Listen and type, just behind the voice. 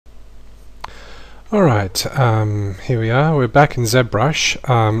Alright, here we are. We're back in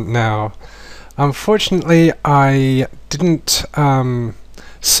ZBrush. Now, unfortunately, I didn't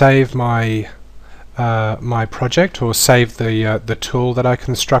save my my project or save the tool that I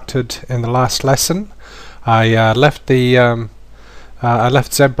constructed in the last lesson. I left ZBrush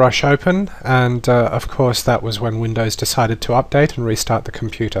open, and of course that was when Windows decided to update and restart the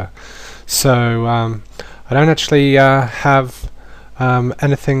computer. So I don't actually have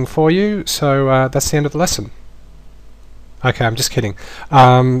anything for you, so that's the end of the lesson. Okay, I'm just kidding.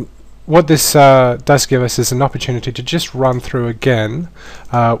 What this does give us is an opportunity to just run through again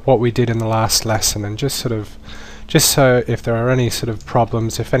what we did in the last lesson, and just so if there are any sort of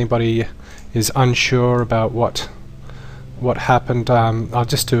problems, if anybody is unsure about what happened, I'll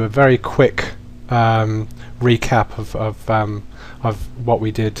just do a very quick recap of what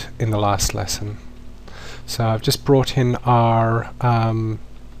we did in the last lesson. So I've just brought in our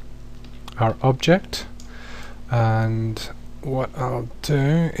object, and what I'll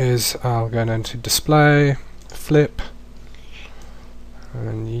do is I'll go down to display, flip,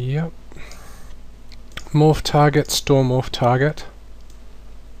 and yep, morph target, store morph target.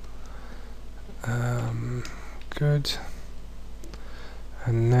 Good.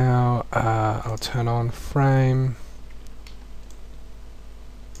 And now I'll turn on frame.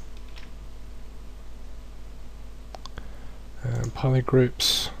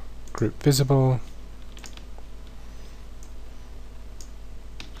 Polygroups, group visible,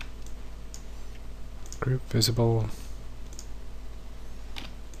 group visible,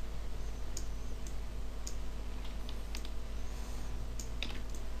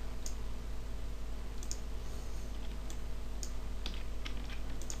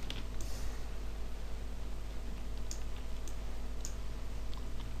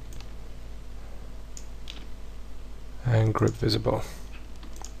 and group visible.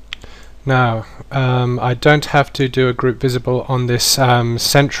 Now, I don't have to do a group visible on this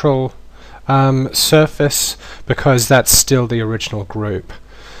central surface, because that's still the original group.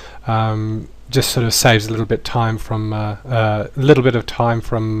 Just sort of saves a little bit time from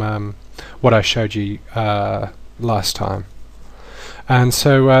what I showed you last time. And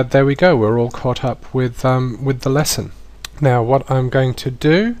so there we go. We're all caught up with the lesson. Now, what I'm going to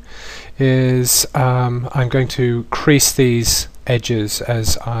do is I'm going to crease these edges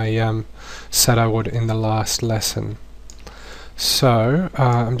as I said I would in the last lesson. So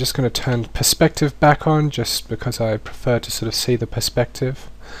I'm just going to turn perspective back on, just because I prefer to sort of see the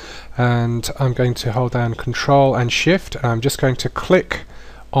perspective, and I'm going to hold down Control and Shift, and I'm just going to click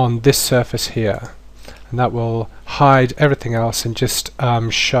on this surface here, and that will hide everything else and just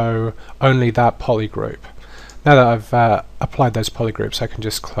show only that polygroup. Now that I've applied those polygroups, I can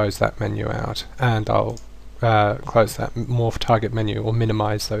just close that menu out, and I'll close that morph target menu, or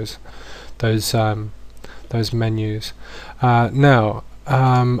minimize those menus. Now,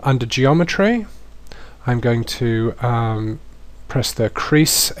 under geometry, I'm going to press the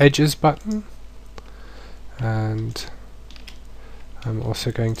crease edges button, and I'm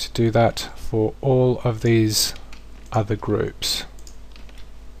also going to do that for all of these other groups.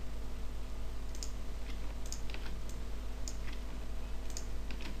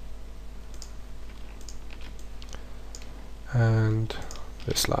 And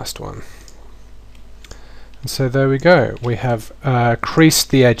this last one. And so there we go. We have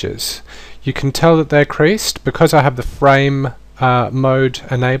creased the edges. You can tell that they're creased because I have the frame mode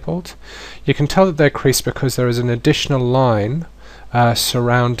enabled. You can tell that they're creased because there is an additional line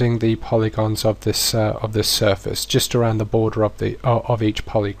surrounding the polygons of this surface, just around the border of each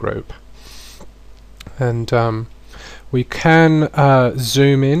polygroup. And we can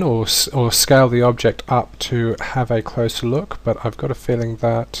zoom in or scale the object up to have a closer look, but I've got a feeling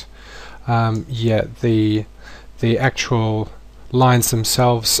that yeah, the actual lines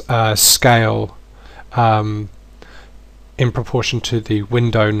themselves scale in proportion to the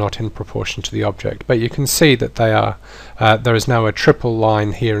window, not in proportion to the object. But you can see that they are there is now a triple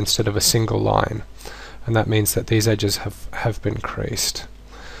line here instead of a single line, and that means that these edges have been creased.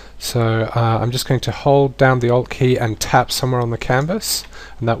 So I'm just going to hold down the Alt key and tap somewhere on the canvas,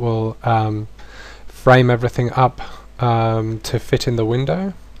 and that will frame everything up to fit in the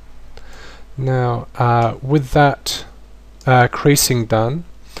window. Now, with that creasing done,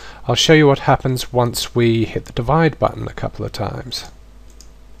 I'll show you what happens once we hit the divide button a couple of times.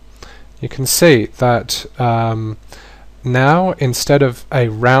 You can see that now, instead of a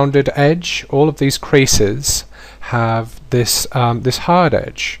rounded edge, all of these creases have this this hard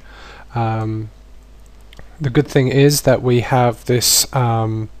edge. The good thing is that we have this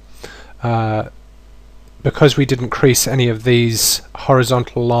because we didn't crease any of these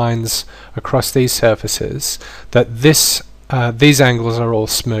horizontal lines across these surfaces, that these angles are all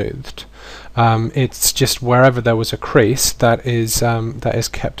smoothed. It's just wherever there was a crease that is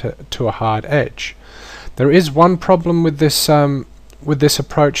kept to a hard edge. There is one problem with this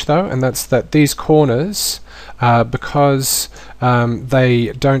approach though, and that's that these corners, because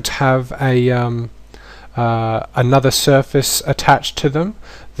they don't have a another surface attached to them,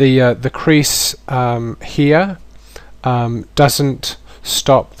 the crease here doesn't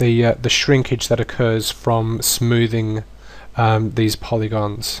stop the shrinkage that occurs from smoothing these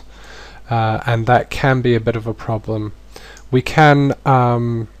polygons, and that can be a bit of a problem. We can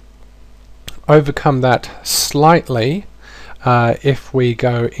overcome that slightly if we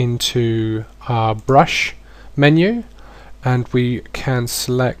go into our brush menu and we can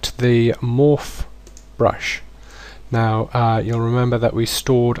select the morph brush. Now you'll remember that we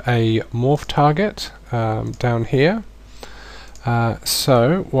stored a morph target down here.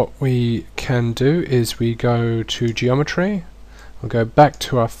 So what we can do is we go to geometry, we'll go back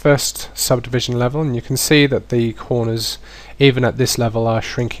to our first subdivision level, and you can see that the corners even at this level are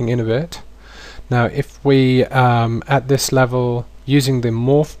shrinking in a bit. Now if we at this level, using the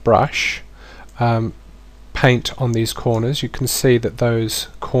morph brush, paint on these corners, you can see that those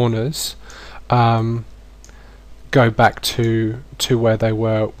corners go back to where they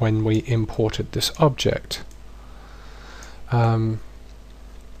were when we imported this object,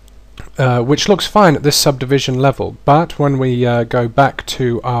 which looks fine at this subdivision level, but when we go back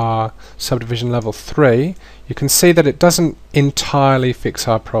to our subdivision level 3, you can see that it doesn't entirely fix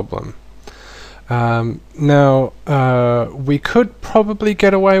our problem. Now we could probably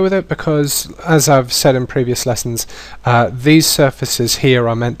get away with it because, as I've said in previous lessons, these surfaces here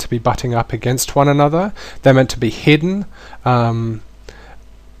are meant to be butting up against one another. They're meant to be hidden in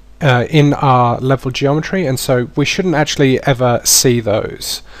our level geometry, and so we shouldn't actually ever see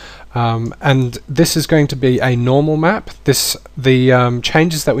those. And this is going to be a normal map. The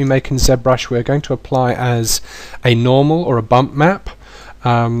changes that we make in ZBrush we're going to apply as a normal or a bump map.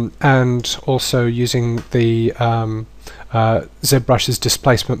 And also using the ZBrush's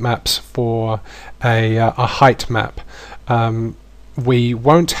displacement maps for a height map. We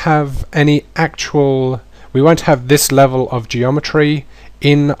won't have this level of geometry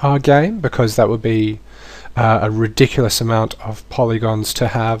in our game because that would be a ridiculous amount of polygons to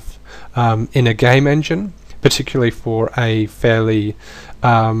have in a game engine, particularly for a fairly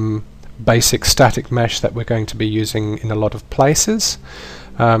basic static mesh that we're going to be using in a lot of places.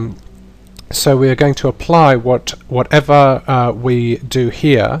 So we are going to apply whatever we do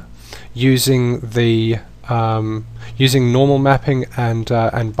here using the using normal mapping and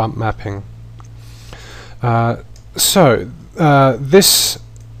bump mapping. This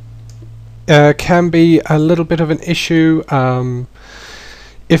can be a little bit of an issue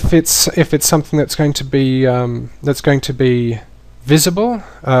if it's something that's going to be visible,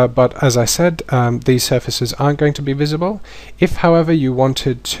 but as I said, these surfaces aren't going to be visible. If however you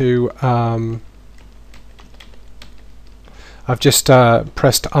wanted to, I've just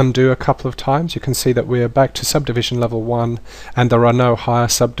pressed undo a couple of times, you can see that we're back to subdivision level 1 and there are no higher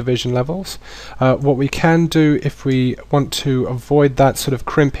subdivision levels. What we can do if we want to avoid that sort of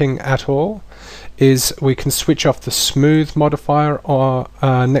crimping at all is we can switch off the smooth modifier or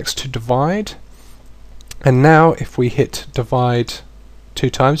next to divide. And now if we hit divide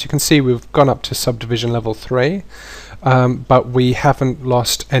 2 times, you can see we've gone up to subdivision level 3, but we haven't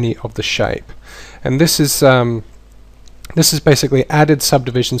lost any of the shape. And this is basically added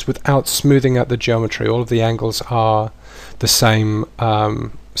subdivisions without smoothing out the geometry. All of the angles are the same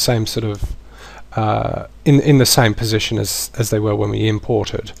sort of in the same position as they were when we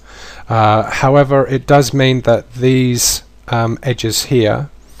imported. However, it does mean that these edges here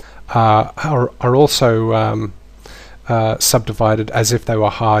are also subdivided as if they were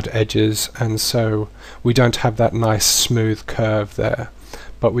hard edges, and so we don't have that nice smooth curve there.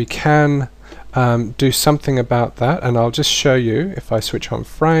 But we can do something about that, and I'll just show you if I switch on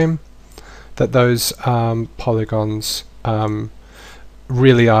frame that those polygons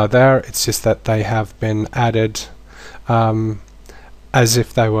really are there. It's just that they have been added as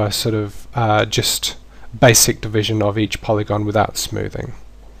if they were sort of just basic division of each polygon without smoothing.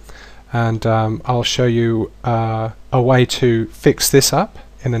 And I'll show you a way to fix this up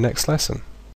in the next lesson.